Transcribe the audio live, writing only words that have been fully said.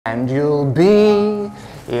And you'll be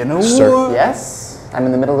in a war. Yes, I'm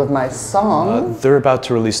in the middle of my song. They're about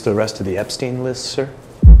to release the rest of the Epstein list, sir.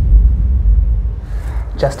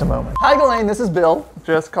 Just a moment. Hi, Ghislaine, this is Bill.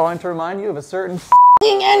 Just calling to remind you of a certain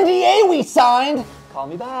NDA we signed. Call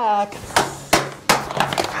me back.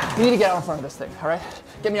 You need to get out in front of this thing, all right?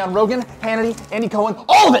 Get me on Rogan, Hannity, Andy Cohen,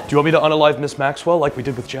 all of it! Do you want me to unalive Miss Maxwell like we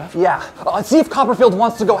did with Jeff? Yeah. See if Copperfield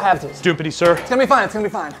wants to go halvesies. Stupidity, sir. It's gonna be fine, it's gonna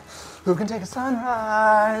be fine. Who can take a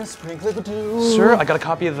sunrise, sprinkle the dew? Sir, I got a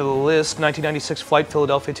copy of the list. 1996 flight,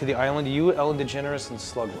 Philadelphia to the island. You, Ellen DeGeneres, and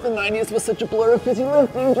Slugworth. The 90s was such a blur of fizzy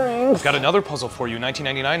lifting drinks. Got another puzzle for you.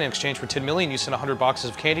 1999, in exchange for 10 million, you sent 100 boxes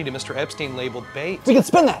of candy to Mr. Epstein labeled bait. We can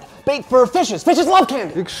spin that. Bait for fishes. Fishes love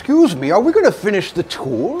candy. Excuse me, are we gonna finish the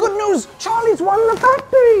tour? Good news, Charlie's won the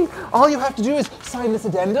factory. All you have to do is sign this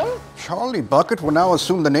addendum. Charlie Bucket will now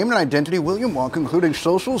assume the name and identity William Wonka, including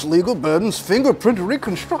socials, legal burdens, fingerprint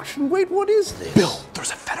reconstruction. Wait, what is this? Bill,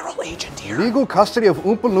 there's a federal agent here. Legal custody of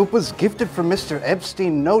Oompa Loompas gifted from Mr.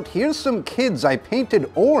 Epstein. Note, here's some kids I painted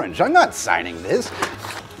orange. I'm not signing this.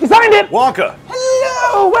 You signed it! Wonka!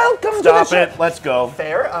 Hello, welcome to the Stop it, let's go.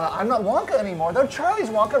 Fair, I'm not Wonka anymore, though. Charlie's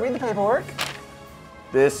Wonka, read the paperwork.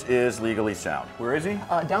 This is legally sound. Where is he?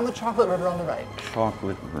 Down the chocolate river on the right.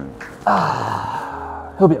 Chocolate room.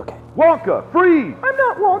 He'll be okay. Wonka, freeze! I'm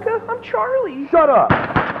not Wonka, I'm Charlie. Shut up!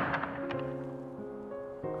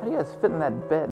 How do you guys fit in that bed?